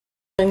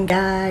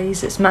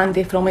Guys, it's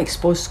Mandy from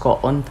Expose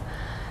Scotland.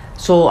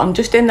 So I'm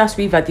just doing this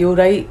wee video,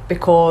 right,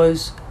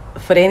 because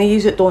for any of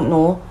you that don't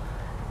know,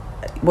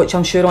 which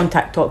I'm sure on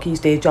TikTok he's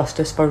doing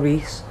Justice for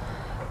Rhys,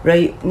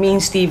 right, me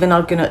and Stephen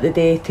are going out the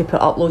day to put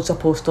up loads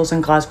of posters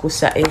in Glasgow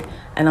City,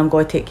 and I'm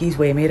going to take yous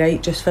with me,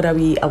 right, just for a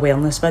wee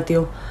awareness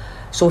video.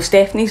 So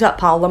Stephanie's at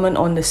Parliament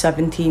on the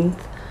 17th.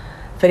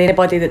 For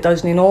anybody that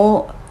doesn't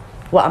know,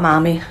 what a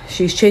mammy,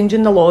 she's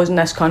changing the laws in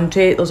this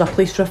country. There's a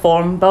police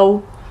reform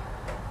bill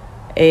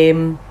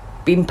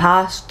being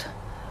passed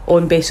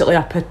on basically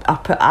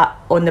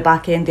on the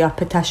back end of a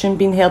petition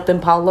being held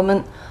in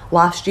Parliament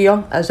last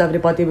year. As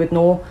everybody would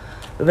know,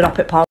 we were up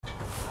at Parliament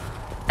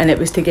and it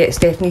was to get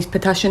Stephanie's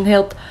petition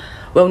held.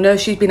 Well, now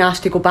she's been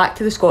asked to go back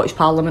to the Scottish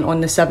Parliament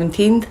on the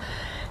 17th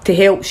to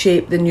help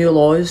shape the new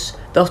laws.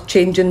 They're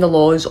changing the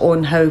laws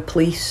on how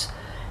police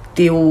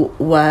deal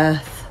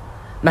with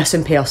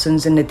missing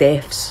persons and the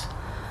deaths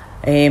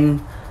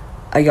of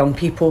young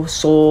people.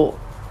 So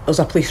there's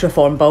a police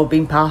reform bill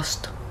being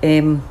passed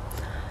in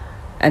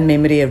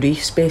memory of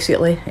Rhys,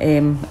 basically,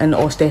 and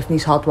all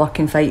Stephanie's hard work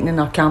and fighting in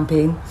her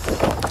campaign.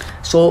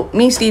 So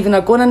me and Stephen are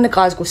going into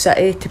Glasgow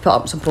City to put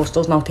up some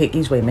posters, and I'll take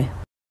these with me.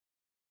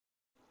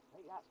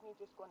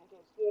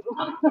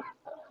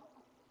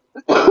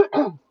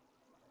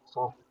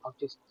 So I'll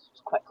just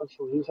quickly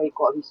show you, right,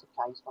 got a wee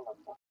surprise for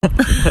Linda.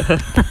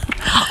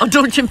 Oh,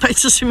 don't you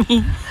pictures of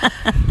me.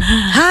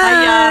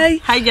 Hi!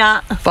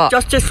 Hiya. But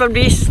Justice for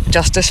Rhys.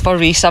 Justice for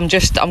Rhys. I'm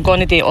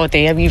going to do it all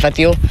day, a wee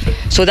video.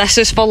 So this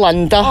is for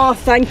Linda. Oh,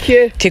 thank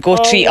you. To go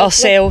treat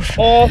herself.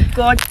 Oh,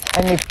 God.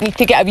 And we need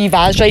to get a wee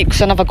vase, right,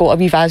 because I never got a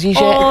wee vases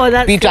yet. Oh,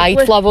 that's wee dried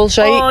lovely. flowers,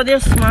 right? Oh, they're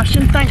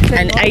smashing, thanks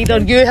very And much. either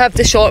you have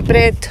the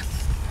shortbread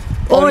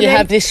or you right.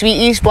 have the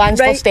sweeties. One's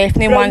for Right,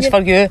 Stephanie and one's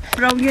brilliant.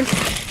 for you. Brilliant.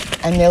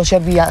 And there's your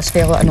wee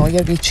Asphelate and all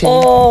your wee chain.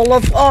 Oh,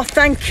 love. Oh,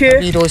 thank you.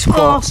 Wee rose Oh,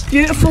 quartz.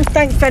 beautiful.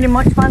 Thanks very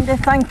much, Mandy.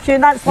 Thank you.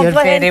 That's lovely.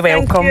 You're very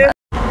Thank welcome. you.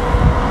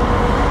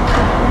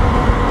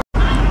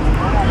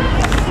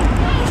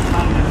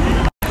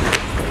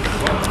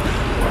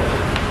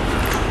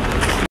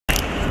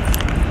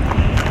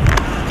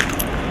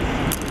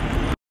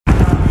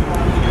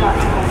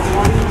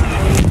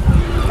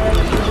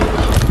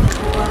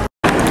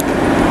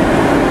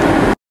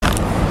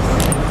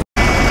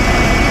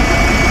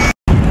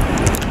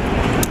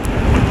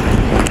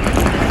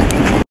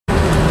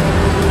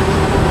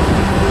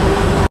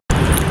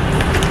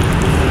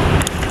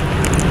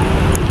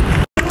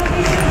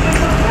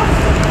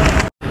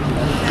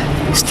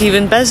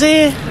 Stephen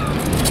busy? I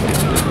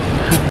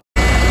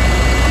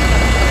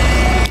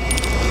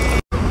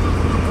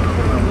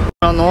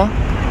don't know.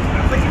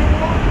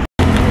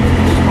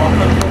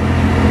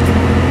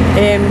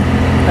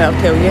 I'll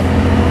tell you.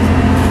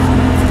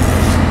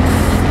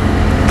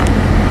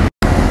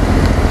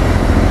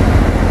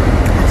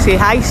 Say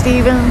hi,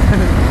 Stephen.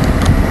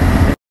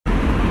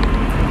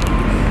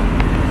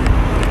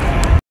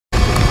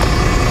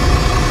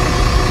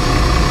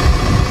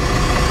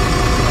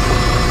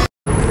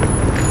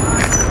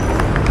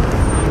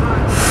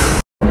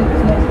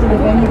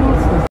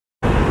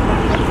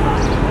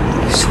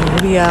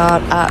 We are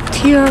at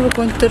here, we're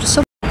going to the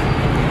sub.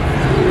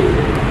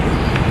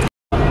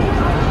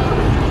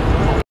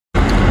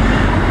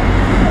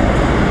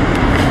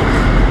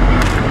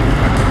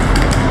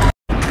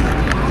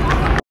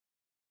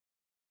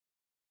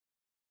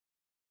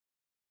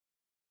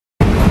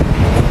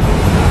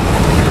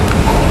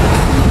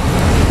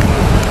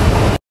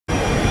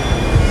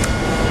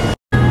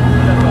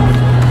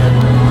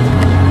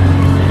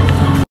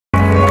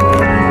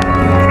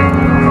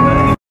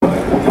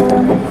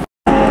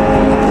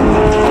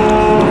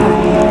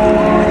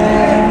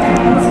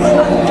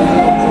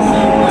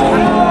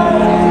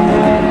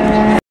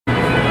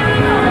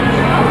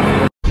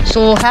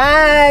 So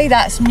hi,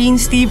 that's me and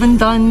Stephen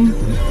done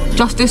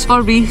Justice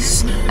for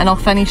Rhys, and I'll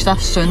finish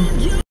this soon.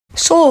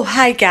 So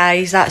hi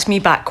guys, that's me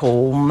back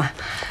home.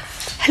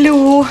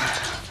 Hello.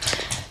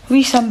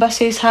 Wee Simba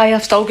says hi.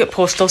 I've still got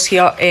posters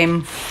here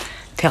to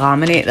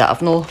laminate that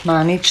I've not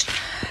managed.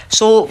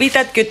 So we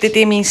did good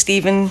today, me and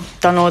Stephen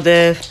done all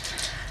the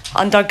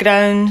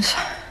undergrounds,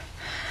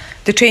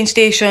 the train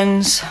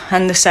stations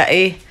and the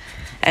city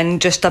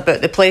and just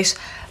about the place.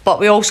 But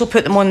we also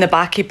put them on the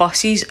back of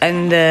buses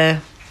and the,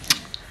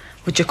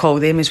 what do you call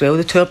them as well,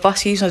 the tour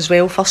buses as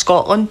well for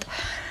Scotland.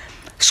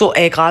 So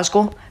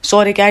Glasgow,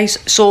 sorry guys.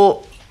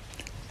 So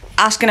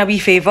asking a wee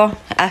favour,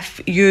 if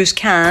yous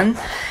can,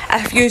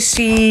 if you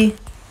see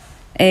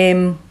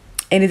any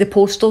of the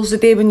posters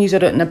today when yous are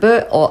out and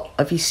about, or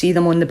if you see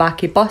them on the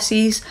back of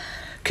buses,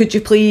 could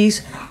you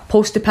please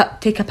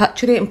take a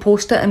picture of it and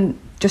post it, and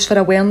just for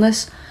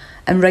awareness,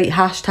 and write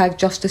hashtag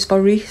Justice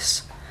for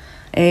Rhys.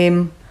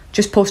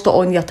 Just post it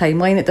on your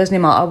timeline, it doesn't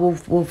matter,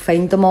 we'll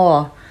find them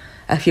all.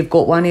 If you've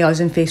got one of us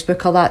on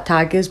Facebook or that,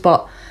 tag us.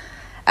 But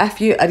if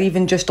you are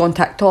even just on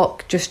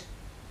TikTok, just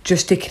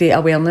to create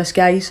awareness,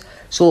 guys.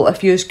 So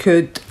if you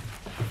could,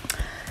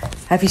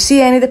 if you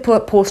see any of the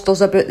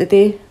posters about the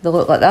day, they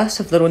look like this,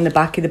 if they're on the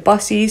back of the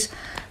buses,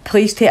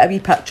 please take a wee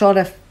picture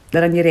if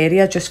they're in your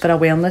area, just for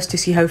awareness, to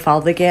see how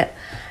far they get.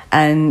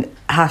 and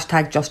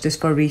hashtag justice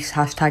for Rhys,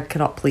 hashtag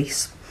corrupt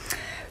police.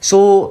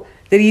 So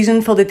the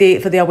reason for the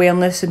date for the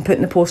awareness and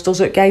putting the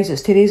posters out, guys,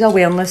 is to raise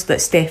awareness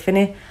that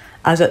Stephanie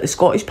is at the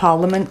Scottish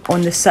Parliament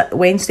on the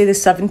Wednesday the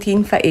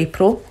 17th of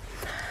April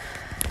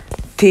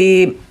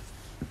to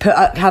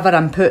have her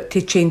input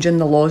to changing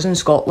the laws in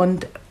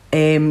Scotland.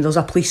 There's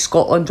a Police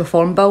Scotland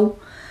reform bill,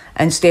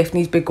 and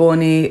Stephanie's been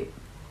going to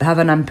have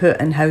an input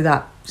in how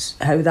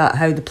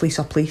the police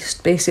are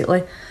policed,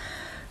 basically.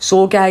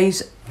 So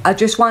guys, I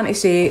just want to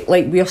say,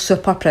 like, we're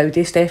super proud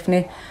of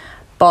Stephanie,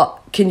 but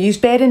can you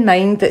bear in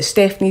mind that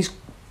Stephanie's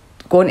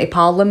going to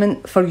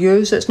Parliament for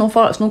years? It's not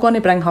going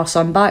to bring her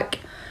son back,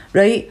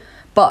 right?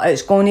 But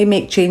it's going to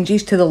make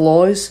changes to the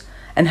laws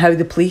and how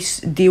the police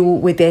deal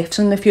with deaths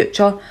in the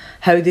future,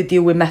 how they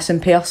deal with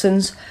missing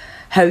persons,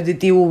 how they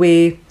deal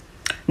with...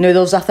 Now,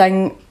 there's a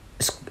thing,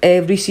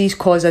 Rhys's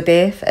cause of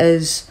death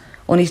is,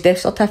 on his death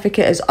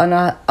certificate, is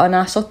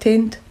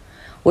unascertained,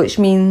 which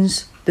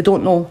means they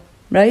don't know,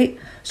 right?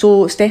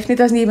 So Stephanie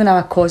doesn't even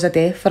have a cause of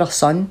death for her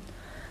son.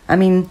 I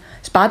mean,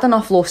 it's bad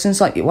enough losing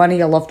like one of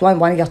your loved ones,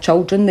 one of your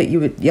children, that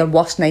your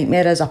worst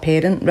nightmare as a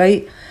parent,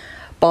 right?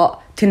 But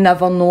to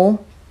never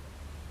know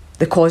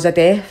the cause of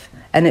death,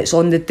 and it's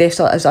on the death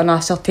as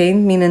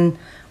unascertained, meaning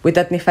we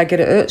didn't figure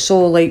it out,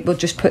 so like we'll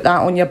just put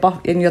that on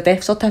your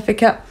death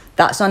certificate.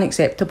 That's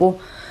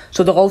unacceptable.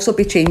 So there'll also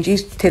be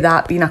changes to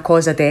that being a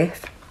cause of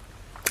death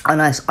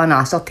and it's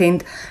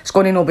unascertained. It's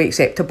going to not be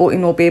acceptable to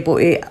not be able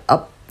to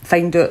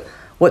find out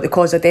what the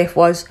cause of death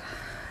was.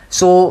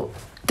 So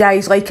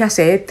guys, like I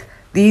said,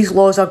 these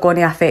laws are going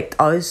to affect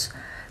us,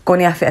 going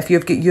to affect if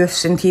you've got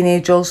youths and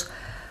teenagers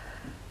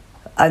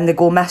and they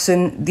go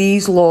missing.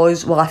 These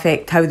laws will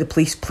affect how the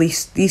police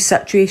these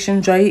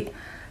situations, right?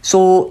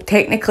 So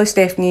technically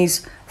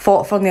Stephanie's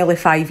fought for nearly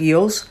 5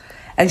 years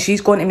and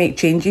she's going to make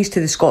changes to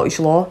the Scottish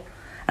law,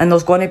 and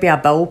there's going to be a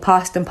bill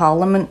passed in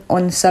Parliament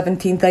on the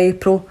 17th of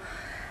April,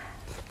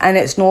 and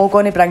it's not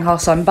going to bring her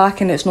son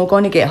back and it's not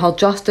going to get her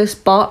justice,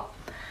 but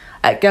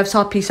it gives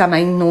her peace of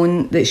mind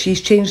knowing that she's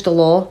changed the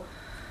law.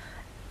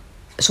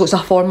 So it's a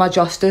form of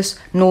justice,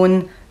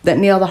 knowing that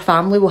no other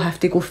family will have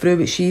to go through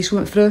what she's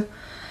went through.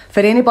 For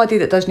anybody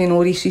that doesn't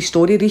know Rhys's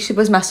story, Rhys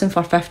was missing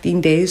for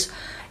 15 days.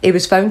 He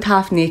was found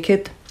half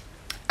naked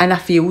in a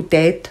field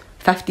dead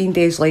 15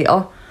 days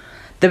later.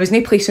 There was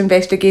no police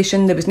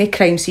investigation, there was no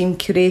crime scene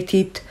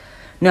created.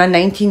 Now a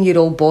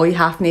 19-year-old boy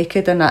half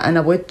naked in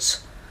a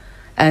woods,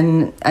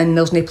 and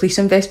there's no police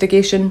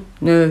investigation.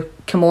 No,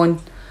 come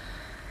on.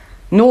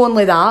 Not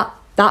only that,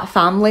 that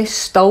family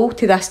still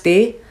to this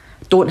day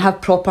don't have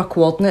proper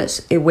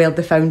coordinates of where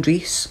they found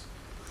Rhys.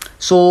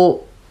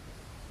 So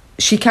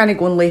she can't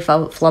go and lay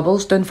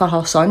flowers down for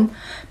her son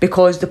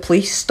because the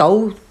police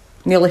still,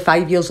 nearly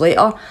 5 years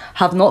later,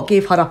 have not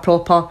gave her a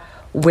proper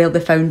where they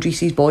found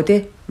Rhys's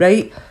body,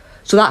 right?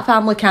 So that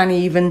family can't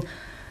even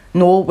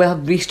know where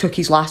Rhys took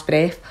his last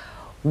breath,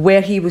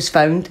 where he was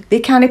found.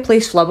 They can't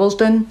place flowers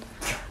down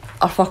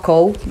or fuck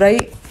all,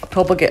 right? I'll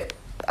probably get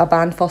a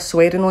ban for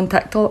swearing on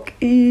TikTok.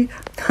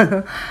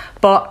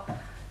 But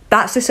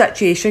that's the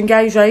situation,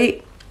 guys,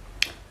 right?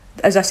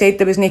 As I said,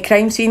 there was no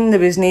crime scene, there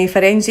was no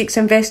forensics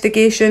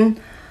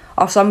investigation.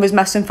 Our son was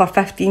missing for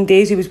 15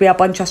 days. He was with a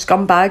bunch of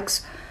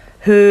scumbags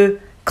who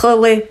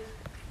clearly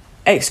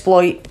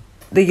exploit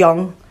the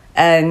young,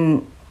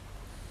 and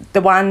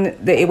the one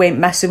that he went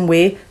missing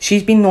with,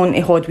 she's been known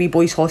to hold wee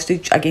boys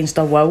hostage against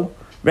her will,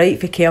 right,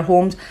 for care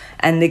homes,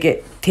 and they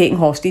get taken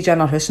hostage in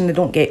her house and they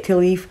don't get to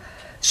leave.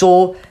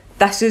 So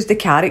this is the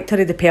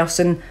character of the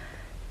person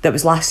that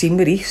was last seen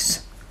with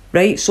Rhys,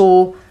 right?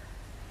 So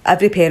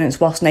every parent's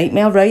worst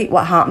nightmare, right?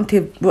 What happened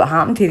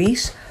to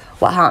Rhys?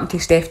 What happened to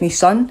Stephanie's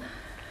son?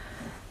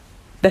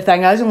 The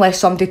thing is, unless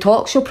somebody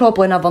talks, she'll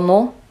probably never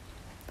know.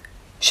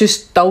 She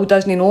still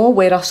doesn't know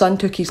where her son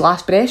took his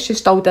last breath. She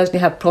still doesn't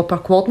have proper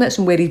coordinates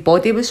and where his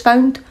body was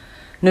found.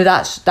 Now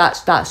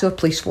that's our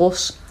police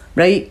force,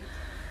 right?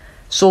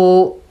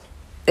 So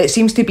it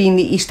seems to be in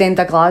the East End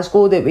of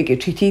Glasgow that we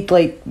get treated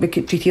like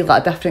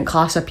a different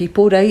class of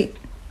people, right?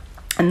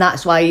 And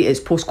that's why it's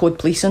postcode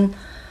policing,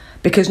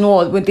 because no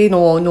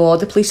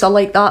other police are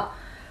like that.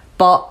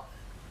 But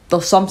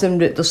there's something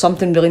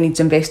really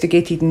needs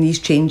investigated, and these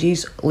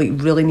changes like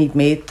really need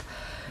made.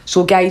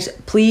 So guys,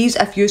 please,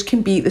 if you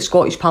can be at the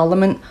Scottish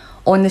Parliament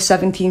on the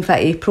 17th of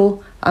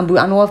April, and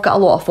I know I've got a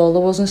lot of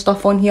followers and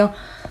stuff on here,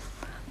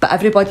 but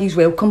everybody's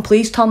welcome.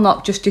 Please turn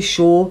up just to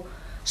show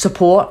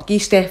support,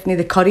 give Stephanie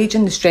the courage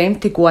and the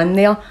strength to go in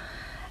there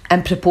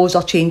and propose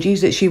her changes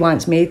that she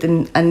wants made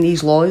in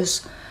these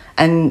laws,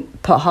 and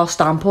put her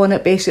stamp on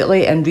it,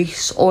 basically, and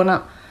Rhys on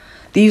it.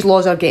 These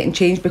laws are getting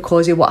changed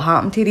because of what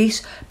happened to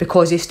Rhys,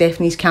 because of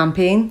Stephanie's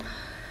campaign.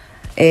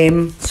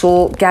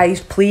 So guys,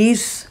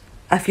 please,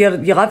 if you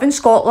live in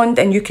Scotland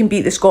and you can be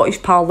at the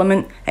Scottish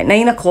Parliament at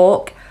 9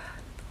 o'clock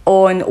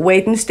on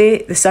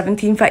Wednesday the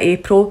 17th of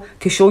April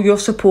to show your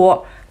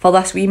support for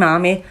this wee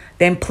mammy,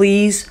 then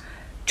please,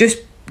 just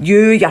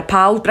you, your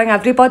pals, bring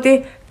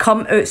everybody,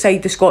 come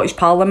outside the Scottish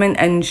Parliament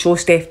and show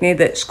Stephanie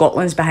that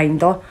Scotland's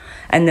behind her.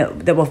 and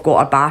that we've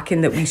got her back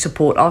and that we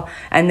support her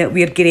and that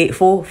we're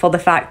grateful for the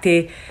fact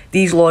that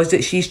these laws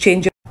that she's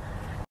changing